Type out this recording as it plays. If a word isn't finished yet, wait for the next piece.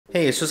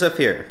Hey, it's Joseph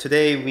here.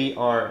 Today we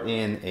are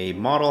in a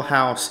model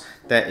house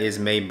that is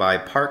made by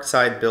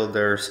Parkside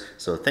Builders,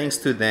 so thanks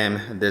to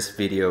them this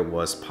video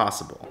was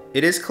possible.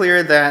 It is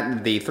clear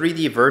that the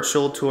 3D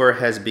virtual tour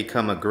has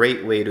become a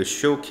great way to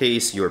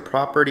showcase your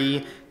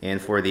property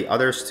and for the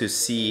others to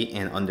see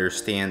and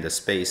understand the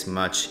space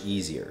much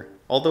easier.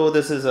 Although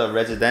this is a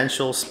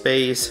residential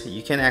space,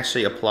 you can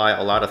actually apply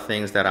a lot of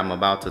things that I'm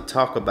about to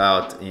talk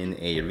about in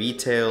a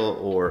retail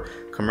or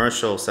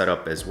commercial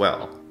setup as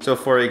well. So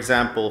for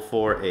example,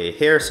 for a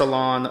hair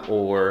salon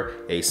or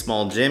a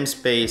small gym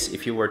space,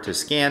 if you were to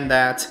scan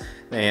that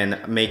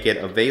and make it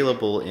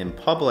available in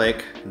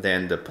public,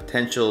 then the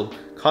potential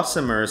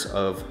customers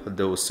of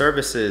those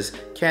services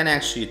can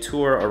actually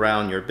tour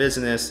around your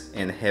business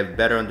and have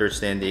better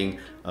understanding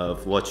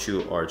of what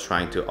you are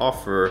trying to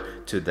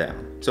offer to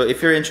them. So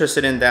if you're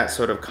interested in that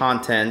sort of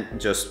content,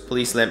 just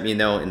please let me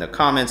know in the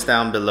comments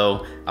down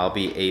below. I'll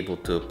be able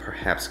to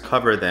perhaps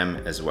cover them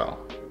as well.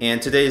 And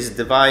today's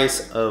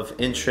device of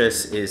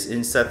interest is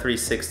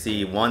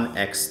Insta360 One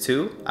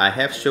X2. I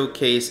have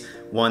showcased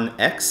One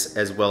X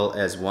as well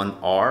as One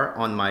R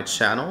on my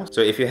channel.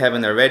 So if you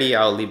haven't already,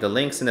 I'll leave the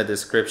links in the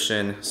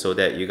description so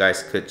that you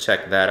guys could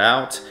check that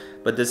out.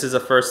 But this is the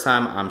first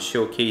time I'm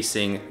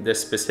showcasing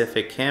this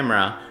specific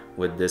camera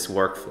with this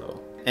workflow.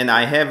 And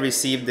I have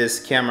received this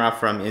camera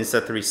from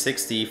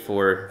Insta360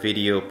 for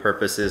video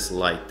purposes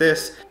like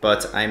this,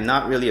 but I'm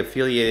not really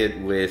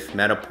affiliated with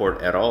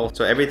Matterport at all.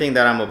 So everything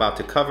that I'm about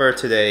to cover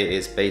today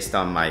is based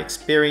on my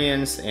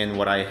experience and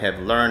what I have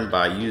learned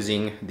by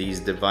using these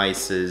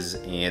devices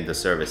and the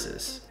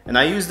services. And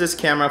I use this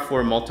camera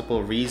for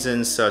multiple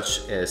reasons,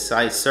 such as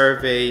site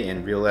survey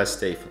and real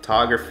estate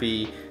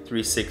photography,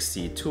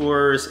 360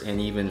 tours,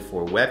 and even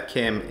for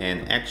webcam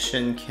and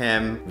action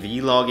cam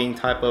vlogging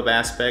type of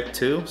aspect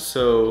too.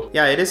 So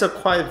yeah, it is a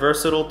quite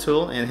versatile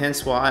tool, and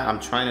hence why I'm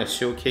trying to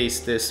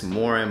showcase this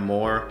more and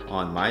more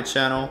on my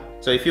channel.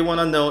 So if you want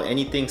to know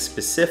anything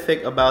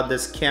specific about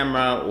this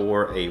camera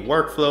or a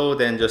workflow,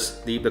 then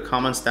just leave the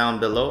comments down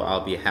below.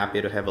 I'll be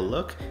happy to have a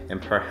look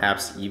and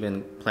perhaps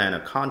even plan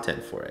a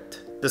content for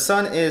it. The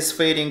sun is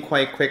fading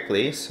quite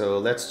quickly, so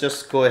let's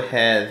just go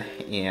ahead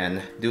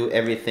and do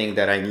everything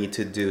that I need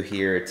to do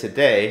here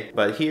today.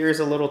 But here's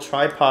a little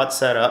tripod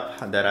setup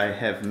that I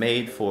have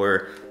made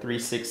for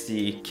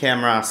 360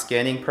 camera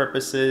scanning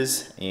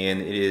purposes,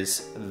 and it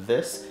is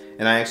this.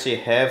 And I actually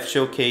have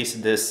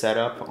showcased this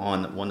setup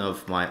on one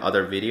of my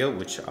other videos,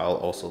 which I'll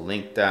also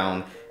link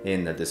down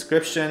in the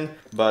description.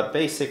 But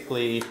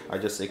basically, I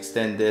just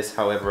extend this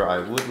however I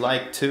would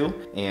like to,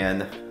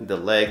 and the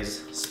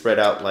legs spread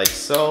out like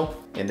so.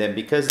 And then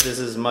because this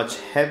is much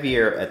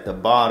heavier at the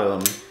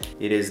bottom,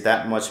 it is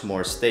that much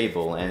more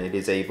stable and it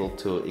is able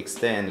to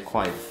extend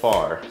quite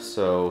far.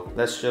 So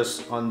let's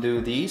just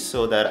undo these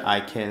so that I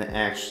can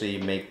actually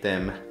make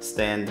them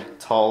stand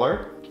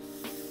taller.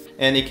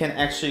 And it can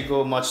actually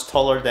go much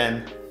taller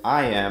than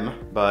I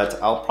am, but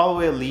I'll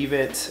probably leave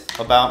it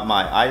about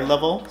my eye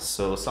level.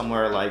 So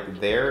somewhere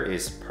like there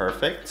is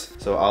perfect.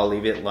 So I'll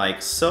leave it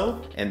like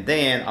so. And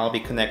then I'll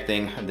be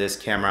connecting this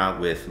camera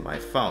with my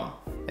phone.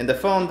 And the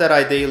phone that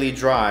I daily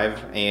drive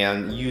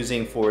and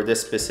using for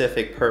this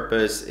specific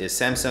purpose is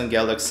Samsung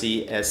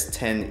Galaxy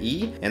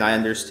S10e, and I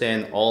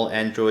understand all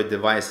Android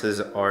devices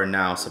are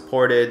now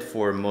supported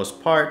for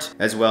most part,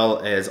 as well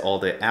as all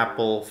the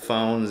Apple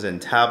phones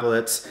and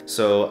tablets.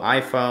 So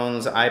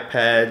iPhones,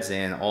 iPads,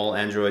 and all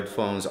Android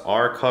phones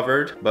are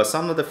covered, but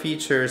some of the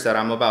features that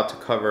I'm about to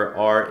cover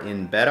are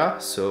in beta,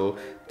 so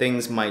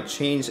things might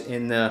change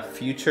in the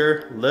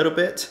future a little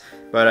bit,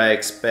 but I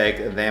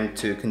expect them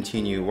to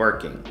continue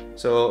working.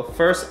 So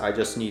first, I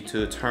just need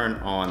to turn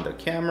on the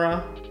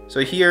camera. So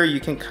here you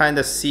can kind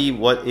of see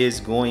what is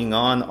going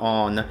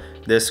on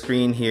this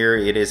screen here.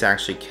 It is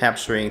actually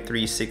capturing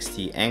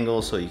 360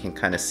 angles, so you can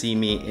kind of see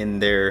me in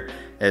there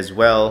as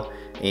well.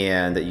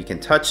 And you can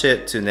touch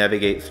it to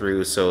navigate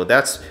through. So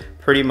that's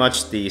pretty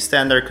much the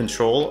standard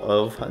control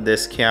of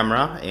this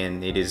camera,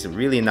 and it is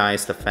really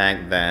nice the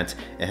fact that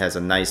it has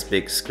a nice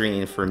big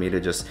screen for me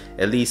to just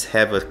at least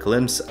have a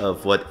glimpse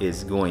of what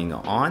is going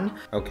on.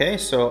 Okay,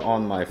 so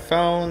on my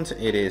phone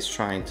it is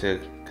trying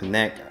to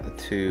connect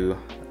to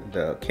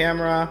the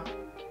camera.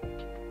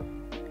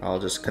 I'll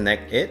just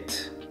connect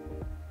it,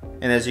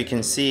 and as you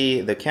can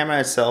see, the camera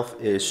itself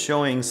is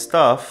showing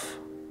stuff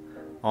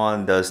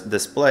on the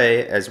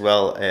display as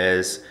well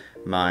as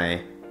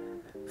my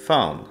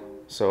phone.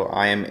 So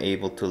I am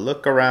able to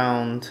look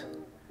around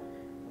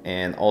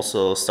and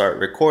also start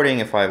recording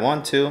if I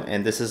want to.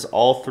 And this is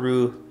all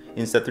through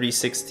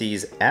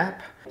Insta360's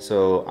app.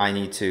 So I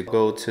need to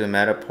go to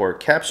Matterport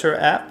Capture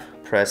app,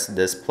 press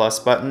this plus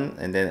button,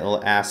 and then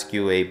it'll ask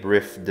you a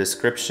brief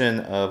description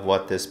of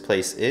what this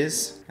place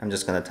is. I'm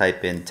just gonna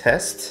type in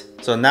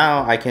test. So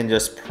now I can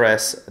just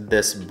press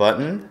this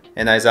button,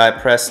 And as I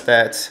press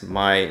that,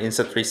 my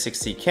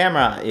Insta360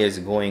 camera is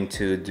going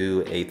to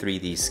do a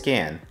 3D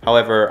scan.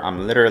 However,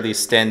 I'm literally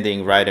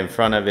standing right in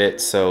front of it,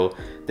 so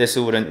this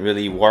wouldn't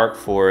really work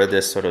for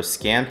this sort of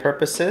scan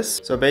purposes.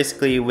 So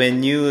basically,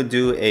 when you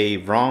do a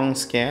wrong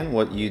scan,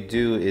 what you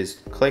do is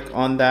click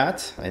on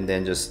that and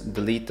then just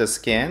delete the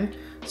scan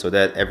so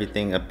that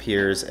everything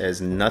appears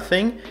as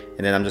nothing.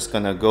 And then I'm just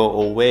gonna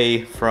go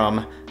away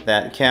from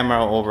that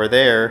camera over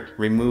there,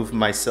 remove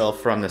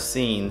myself from the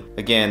scene.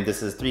 Again,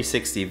 this is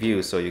 360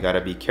 view, so you gotta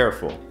be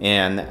careful.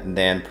 And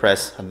then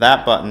press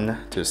that button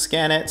to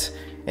scan it,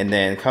 and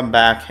then come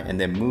back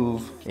and then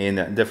move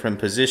in different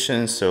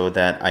positions so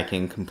that I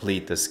can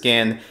complete the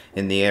scan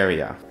in the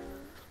area.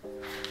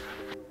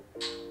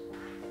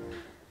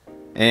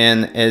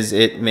 And as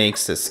it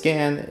makes the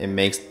scan, it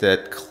makes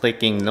that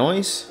clicking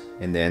noise,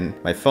 and then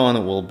my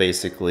phone will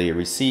basically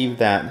receive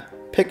that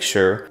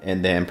picture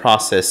and then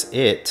process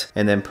it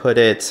and then put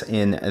it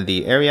in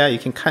the area. You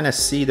can kind of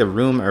see the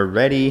room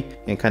already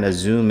and kind of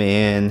zoom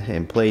in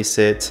and place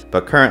it,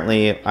 but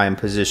currently I'm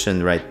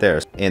positioned right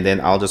there. And then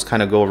I'll just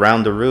kind of go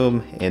around the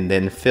room and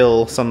then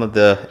fill some of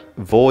the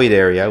void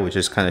area, which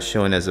is kind of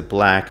shown as a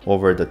black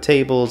over the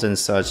tables and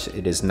such.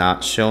 It is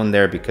not shown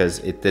there because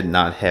it did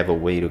not have a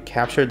way to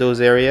capture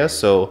those areas.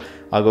 So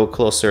I'll go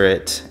closer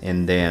it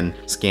and then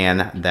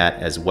scan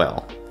that as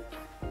well.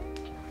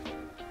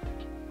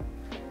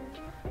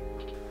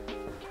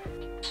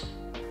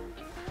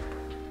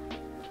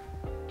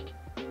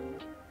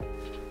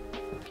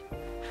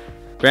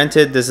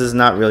 Granted, this is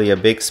not really a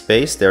big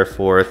space,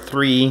 therefore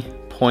 3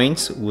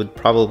 points would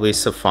probably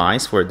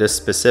suffice for this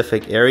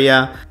specific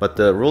area, but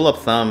the rule of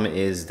thumb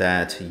is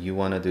that you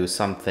want to do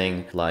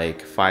something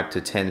like 5 to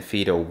 10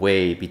 feet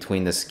away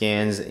between the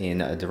scans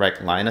in a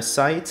direct line of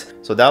sight.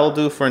 So that will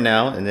do for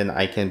now, and then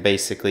I can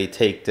basically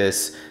take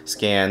this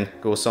scan,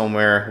 go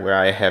somewhere where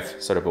I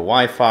have sort of a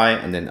Wi-Fi,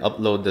 and then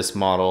upload this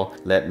model,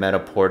 let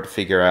Matterport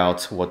figure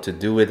out what to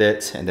do with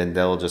it, and then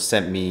they'll just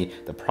send me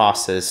the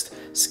processed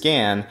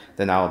scan.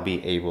 Then I'll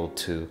be able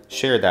to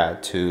share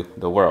that to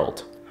the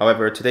world.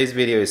 However, today's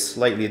video is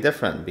slightly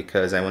different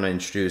because I want to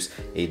introduce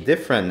a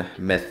different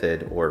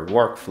method or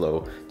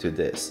workflow to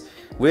this.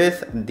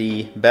 With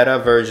the beta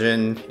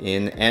version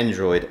in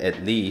Android,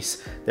 at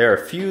least, there are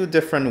a few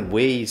different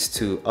ways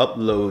to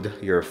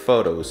upload your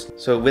photos.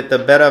 So with the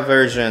beta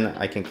version,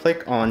 I can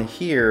click on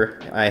here.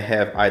 I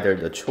have either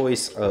the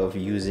choice of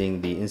using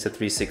the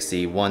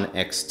Insta360 One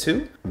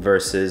X2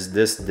 versus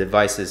this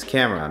device's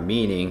camera,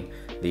 meaning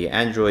the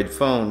Android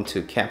phone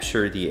to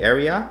capture the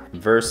area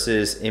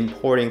versus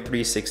importing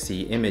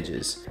 360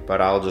 images. But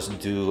I'll just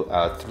do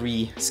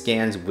 3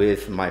 scans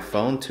with my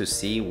phone to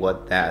see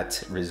what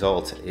that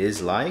result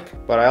is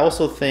like. But I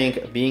also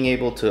think being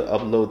able to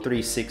upload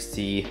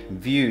 360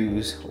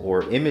 views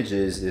or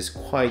images is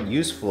quite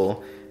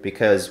useful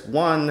because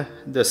one,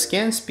 the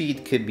scan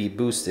speed could be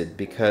boosted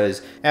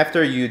because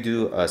after you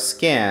do a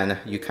scan,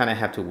 you kind of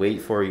have to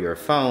wait for your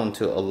phone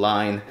to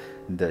align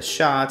the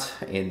shot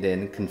and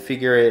then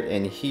configure it,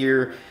 and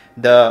here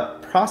the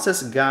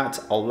process got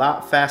a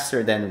lot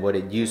faster than what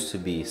it used to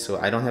be, so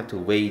I don't have to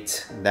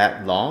wait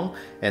that long.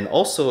 And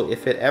also,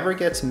 if it ever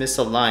gets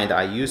misaligned,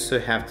 I used to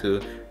have to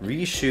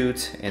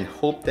reshoot and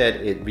hope that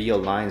it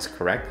realigns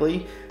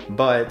correctly,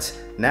 but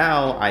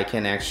now I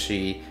can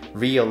actually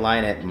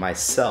realign it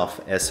myself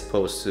as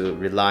opposed to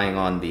relying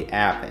on the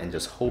app and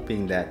just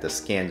hoping that the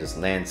scan just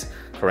lands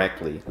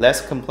correctly.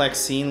 Less complex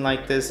scene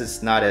like this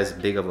is not as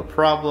big of a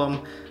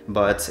problem,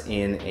 but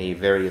in a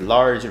very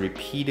large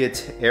repeated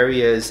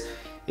areas,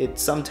 it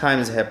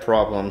sometimes have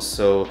problems,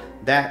 so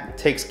that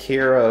takes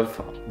care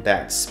of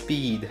that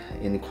speed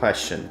in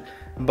question.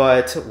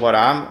 But what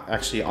I'm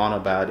actually on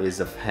about is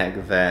the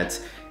fact that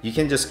you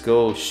can just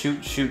go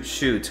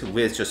shoot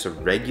with just a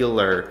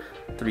regular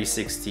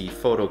 360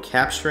 photo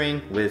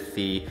capturing with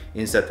the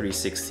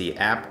Insta360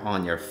 app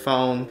on your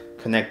phone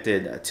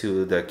connected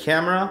to the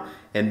camera,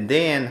 and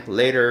then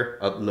later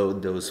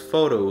upload those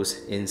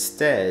photos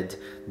instead,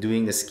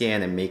 doing the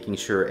scan and making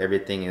sure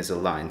everything is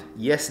aligned.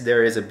 Yes,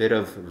 there is a bit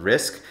of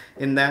risk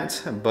in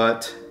that,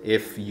 but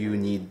if you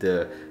need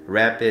the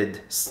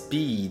rapid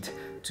speed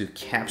to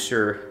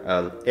capture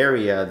an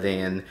area,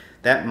 then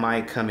that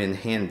might come in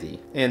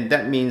handy. And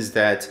that means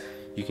that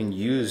you can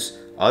use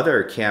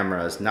other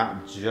cameras,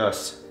 not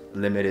just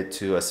limited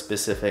to a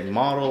specific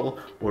model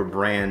or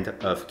brand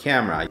of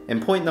camera.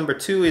 And point number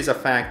 2 is the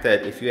fact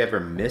that if you ever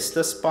miss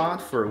the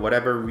spot for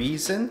whatever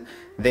reason,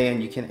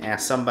 then you can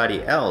ask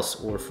somebody else,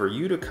 or for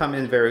you to come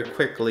in very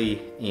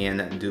quickly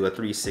and do a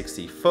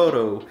 360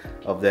 photo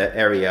of the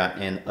area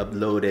and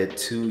upload it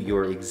to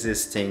your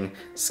existing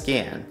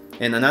scan.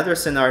 And another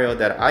scenario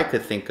that I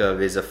could think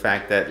of is the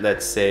fact that,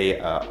 let's say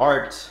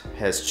art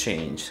has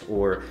changed,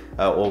 or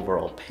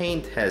overall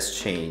paint has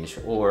changed,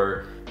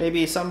 or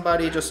maybe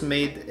somebody just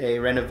made a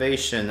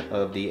renovation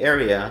of the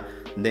area.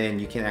 Then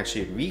you can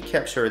actually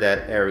recapture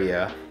that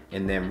area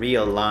and then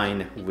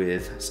realign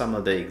with some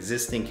of the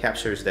existing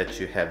captures that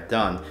you have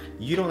done,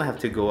 you don't have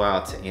to go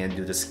out and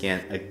do the scan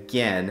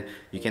again.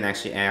 You can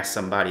actually ask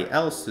somebody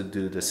else to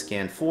do the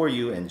scan for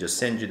you and just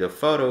send you the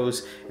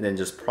photos and then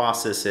just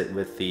process it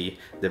with the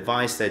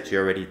device that you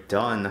already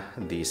done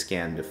the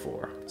scan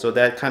before. So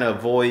that kind of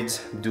avoids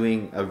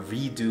doing a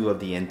redo of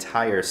the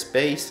entire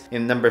space.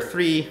 And number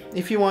 3,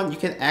 if you want, you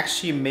can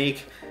actually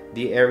make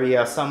the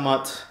area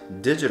somewhat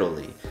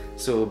digitally.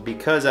 So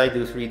because I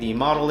do 3D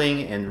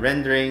modeling and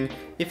rendering,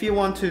 if you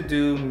want to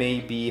do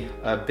maybe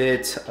a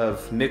bit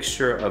of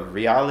mixture of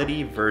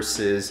reality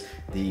versus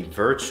the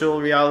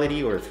virtual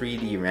reality or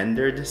 3D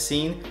rendered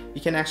scene,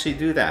 you can actually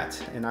do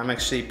that. And I'm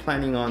actually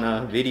planning on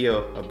a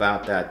video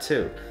about that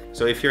too.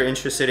 So if you're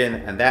interested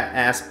in that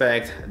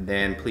aspect,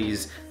 then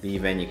please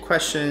leave any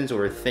questions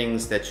or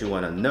things that you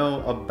want to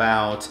know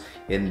about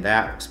in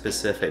that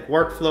specific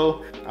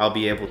workflow. I'll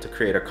be able to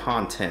create a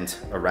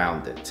content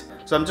around it.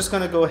 So I'm just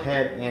going to go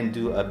ahead and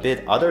do a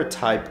bit other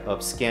type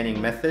of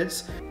scanning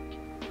methods.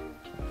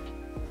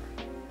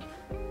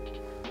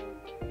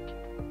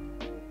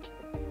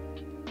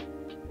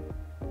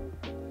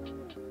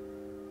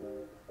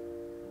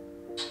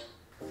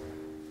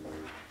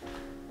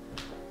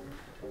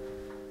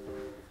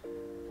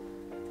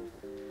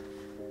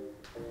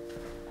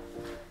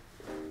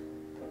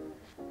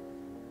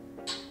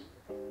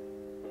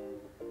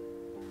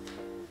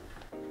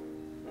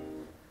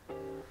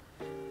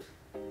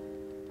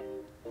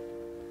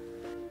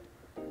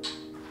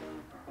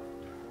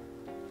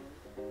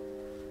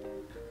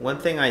 One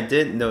thing I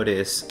did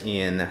notice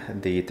in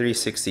the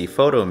 360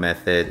 photo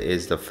method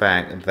is the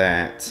fact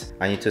that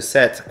I need to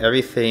set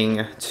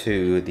everything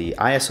to the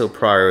ISO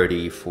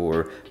priority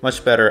for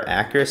much better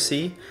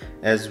accuracy,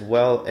 as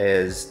well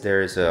as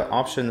there's an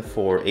option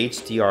for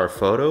HDR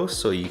photos,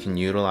 so you can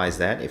utilize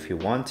that if you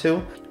want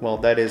to. Well,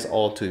 that is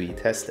all to be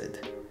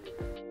tested.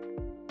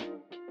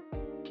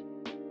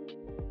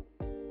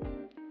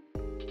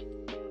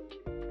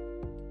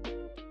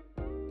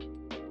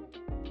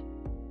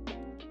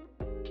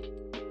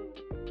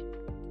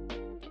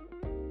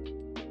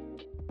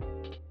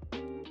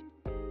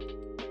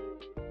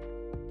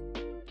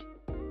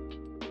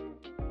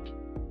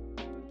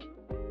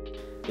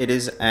 It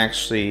is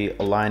actually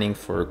aligning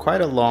for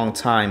quite a long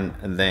time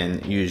than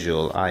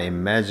usual. I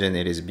imagine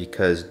it is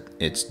because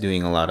it's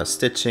doing a lot of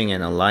stitching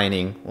and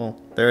aligning. Well,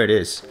 there it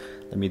is.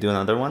 Let me do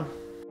another one.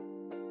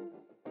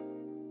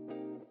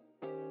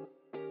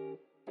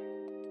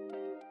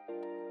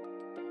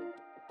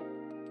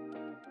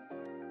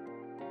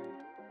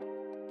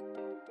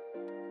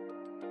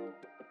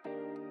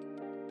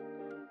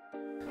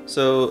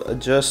 So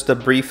just a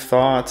brief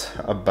thought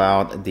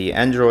about the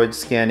Android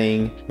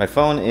scanning. My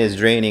phone is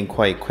draining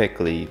quite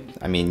quickly.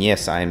 I mean,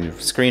 yes, I'm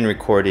screen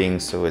recording,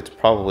 so it's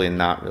probably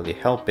not really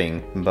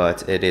helping,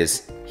 but it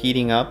is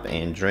heating up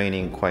and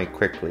draining quite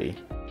quickly.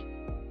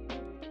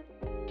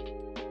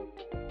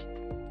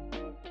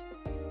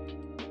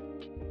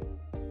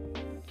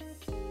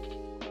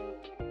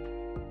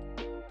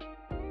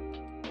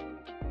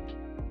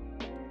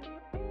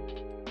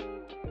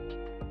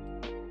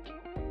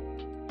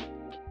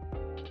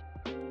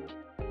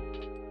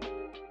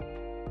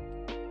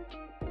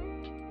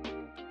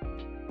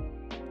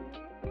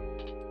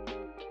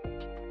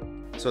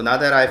 So now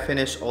that I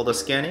finished all the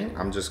scanning,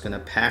 I'm just gonna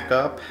pack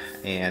up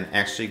and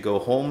actually go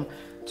home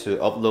to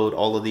upload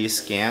all of these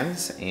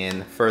scans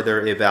and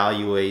further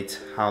evaluate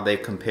how they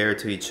compare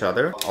to each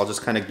other. I'll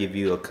just kind of give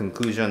you a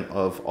conclusion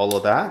of all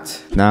of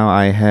that. Now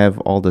I have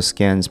all the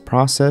scans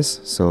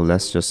processed, so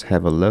let's just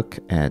have a look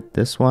at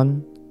this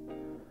one.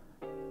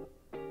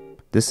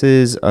 This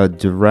is a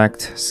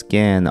direct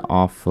scan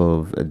off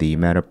of the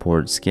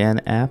Matterport scan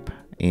app,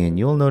 and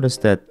you'll notice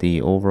that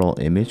the overall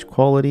image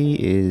quality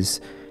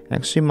is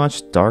actually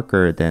much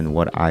darker than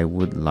what I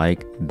would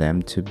like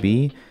them to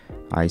be.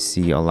 I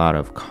see a lot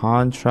of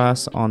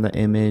contrast on the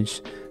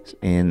image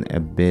and a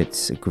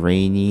bit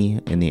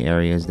grainy in the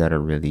areas that are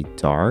really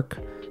dark.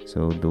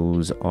 So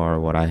those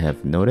are what I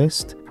have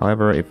noticed.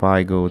 However, if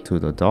I go to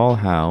the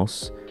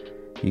dollhouse,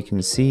 you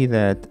can see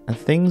that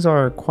things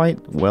are quite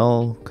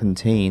well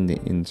contained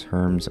in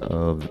terms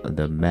of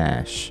the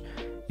mesh.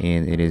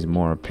 And it is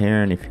more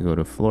apparent if you go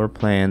to floor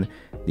plan,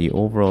 the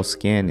overall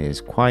scan is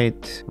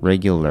quite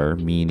regular,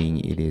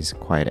 meaning it is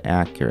quite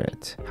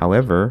accurate.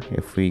 However,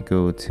 if we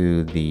go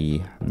to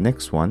the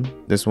next one,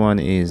 this one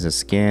is a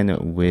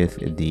scan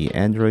with the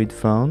Android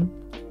phone.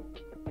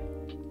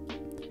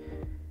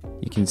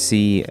 You can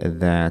see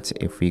that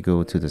if we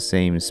go to the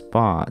same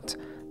spot,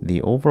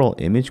 the overall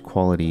image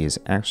quality is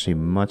actually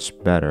much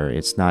better.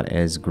 It's not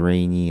as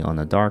grainy on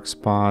the dark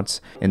spots,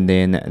 and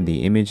then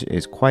the image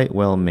is quite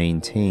well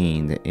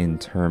maintained in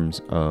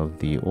terms of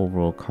the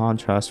overall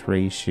contrast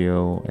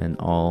ratio and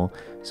all,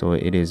 so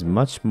it is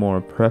much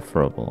more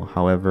preferable.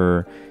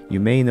 However,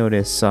 you may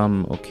notice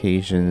some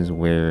occasions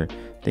where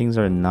things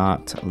are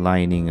not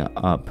lining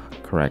up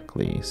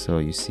correctly. So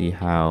you see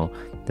how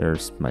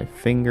there's my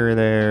finger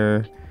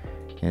there,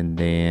 and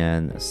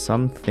then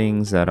some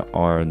things that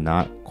are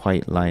not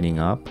quite lining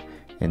up,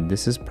 and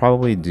this is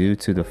probably due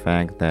to the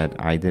fact that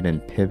I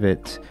didn't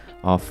pivot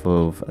off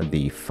of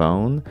the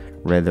phone,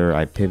 rather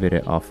I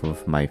pivoted off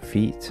of my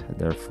feet.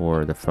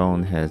 Therefore the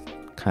phone has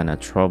kind of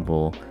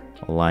trouble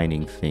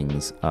lining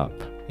things up,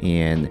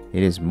 and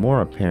it is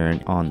more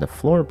apparent on the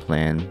floor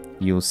plan.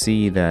 You'll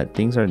see that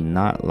things are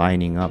not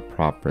lining up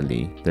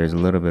properly. There's a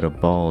little bit of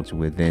bulge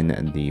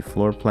within the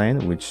floor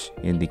plan, which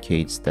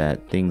indicates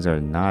that things are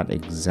not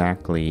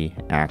exactly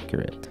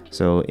accurate.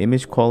 So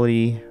image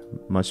quality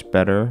much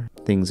better.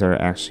 Things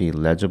are actually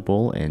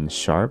legible and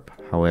sharp.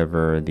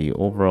 However, the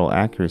overall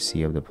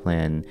accuracy of the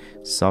plan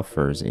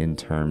suffers in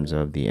terms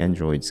of the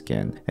Android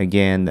scan.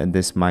 Again,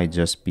 this might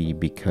just be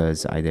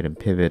because I didn't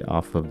pivot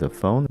off of the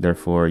phone.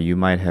 Therefore, you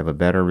might have a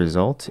better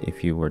result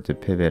if you were to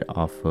pivot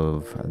off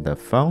of the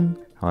phone.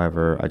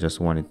 However, I just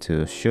wanted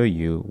to show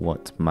you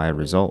what my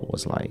result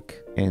was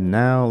like. And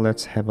now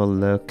let's have a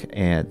look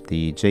at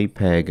the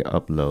JPEG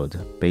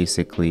upload.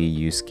 Basically,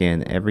 you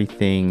scan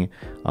everything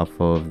off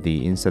of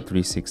the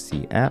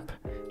Insta360 app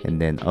and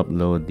then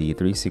upload the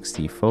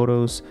 360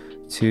 photos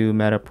to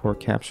Matterport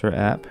Capture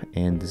app,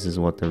 and this is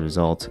what the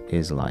result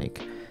is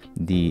like.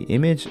 The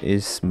image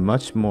is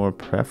much more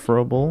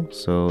preferable,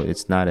 so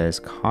it's not as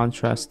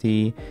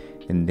contrasty,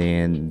 and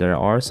then there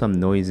are some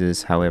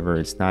noises. However,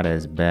 it's not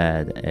as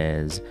bad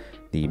as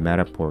the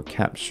Matterport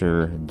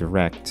Capture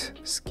direct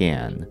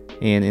scan.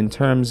 And in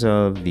terms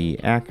of the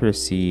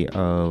accuracy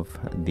of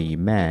the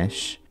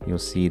mesh, you'll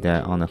see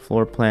that on the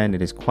floor plan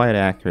it is quite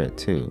accurate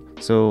too.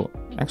 So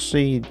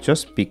actually,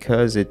 just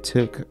because it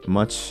took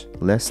much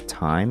less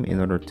time in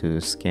order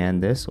to scan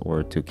this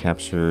or to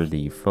capture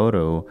the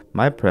photo,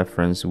 my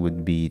preference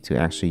would be to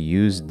actually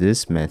use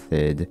this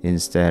method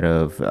instead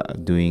of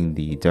doing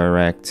the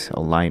direct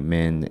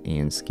alignment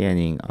and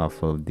scanning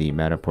off of the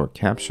Matterport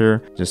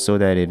Capture, just so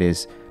that it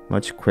is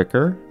much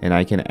quicker and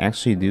I can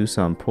actually do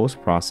some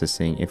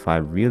post-processing if I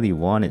really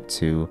wanted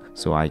to,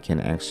 so I can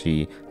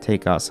actually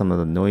take out some of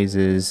the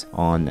noises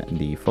on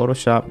the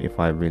Photoshop if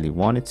I really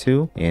wanted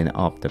to, and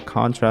up the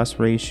contrast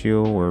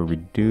ratio or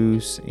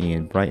reduce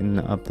and brighten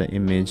up the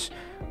image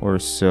or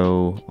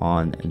so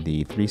on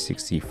the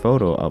 360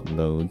 photo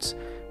uploads,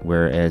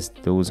 whereas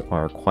those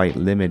are quite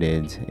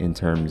limited in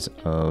terms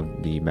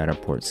of the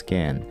Matterport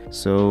scan.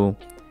 So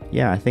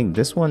yeah, I think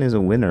this one is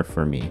a winner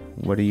for me.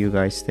 What do you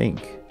guys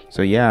think?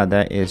 So yeah,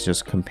 that is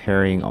just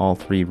comparing all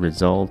three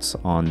results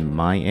on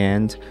my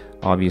end.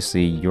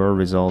 Obviously, your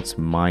results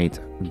might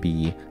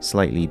be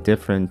slightly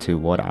different to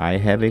what I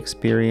have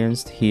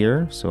experienced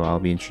here. So I'll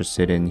be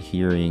interested in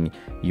hearing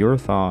your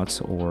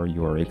thoughts or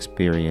your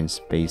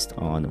experience based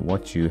on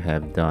what you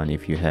have done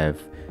if you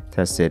have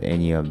tested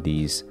any of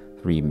these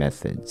three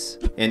methods.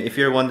 And if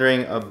you're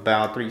wondering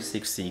about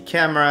 360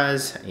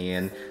 cameras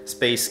and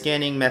space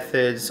scanning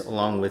methods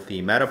along with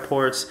the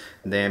Matterports,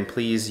 then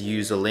please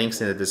use the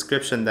links in the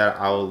description that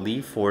I'll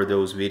leave for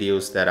those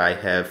videos that I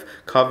have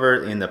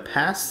covered in the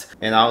past.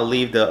 And I'll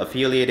leave the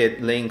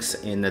affiliated links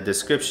in the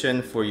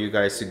description for you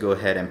guys to go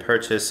ahead and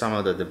purchase some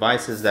of the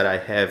devices that I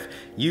have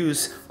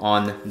used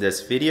on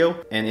this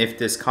video. And if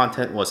this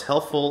content was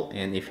helpful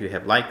and if you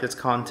have liked this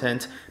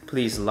content,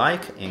 please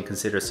like and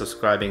consider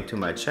subscribing to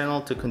my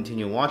channel to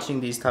continue watching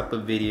these type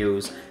of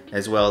videos,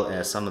 as well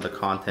as some of the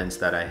contents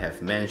that I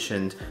have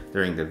mentioned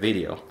during the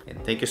video.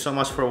 And thank you so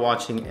much for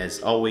watching.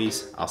 As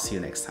always, I'll see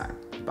you next time.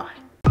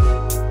 Bye.